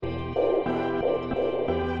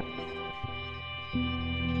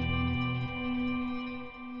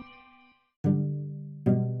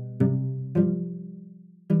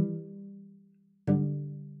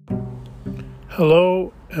Hello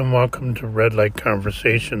and welcome to Red Light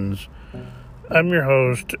Conversations. I'm your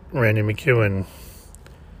host, Randy McEwen.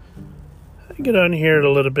 I get on here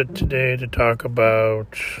a little bit today to talk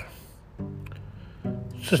about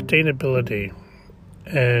sustainability.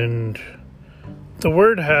 And the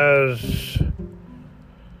word has,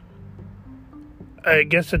 I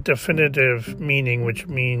guess, a definitive meaning, which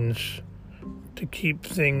means to keep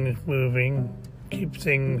things moving, don't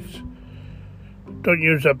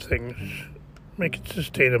use up things. Make it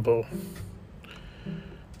sustainable.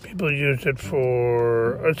 People use it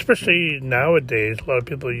for, especially nowadays, a lot of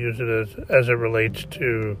people use it as it relates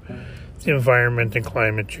to the environment and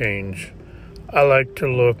climate change. I like to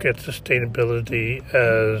look at sustainability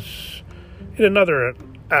as in another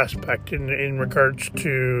aspect in regards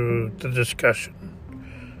to the discussion.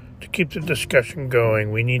 To keep the discussion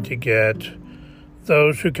going, we need to get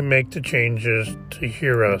those who can make the changes to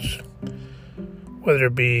hear us. Whether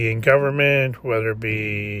it be in government, whether it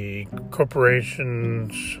be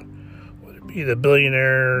corporations, whether it be the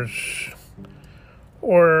billionaires,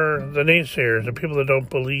 or the naysayers, the people that don't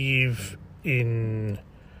believe in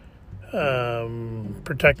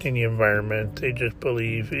protecting the environment. They just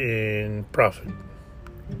believe in profit.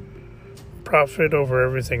 Profit over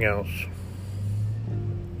everything else.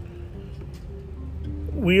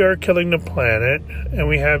 We are killing the planet, and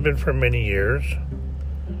we have been for many years.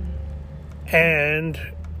 And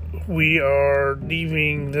we are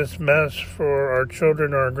leaving this mess for our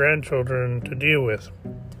children or our grandchildren to deal with.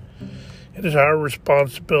 It is our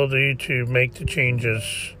responsibility to make the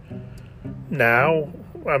changes now.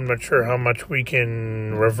 I'm not sure how much we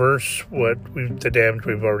can reverse the damage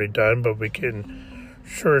we've already done, but we can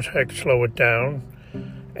sure as heck slow it down.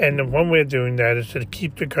 And one way of doing that is to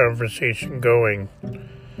keep the conversation going.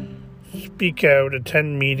 Speak out,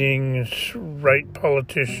 attend meetings, write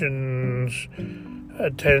politicians,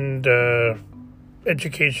 attend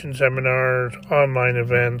education seminars, online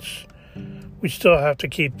events. We still have to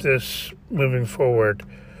keep this moving forward.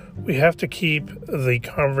 We have to keep the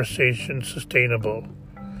conversation sustainable.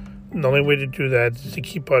 And the only way to do that is to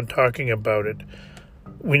keep on talking about it.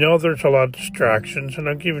 We know there's a lot of distractions, and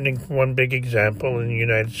I'll give you one big example in the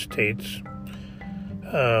United States.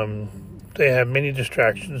 They have many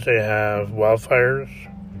distractions. They have wildfires,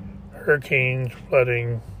 hurricanes,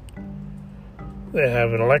 flooding. They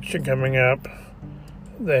have an election coming up.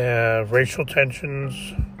 They have racial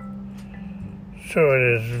tensions. So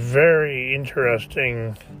it is very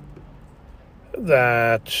interesting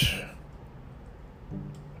that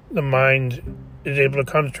the mind is able to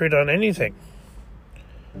concentrate on anything.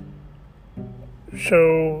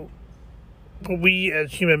 So, but we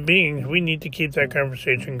as human beings, we need to keep that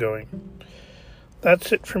conversation going.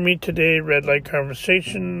 That's it for me today, Red Light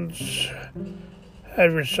Conversations.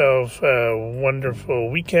 Have yourself a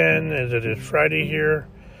wonderful weekend, as it is Friday here.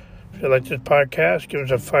 If you like this podcast, give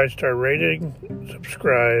us a 5-star rating,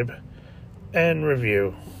 subscribe, and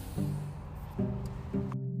review.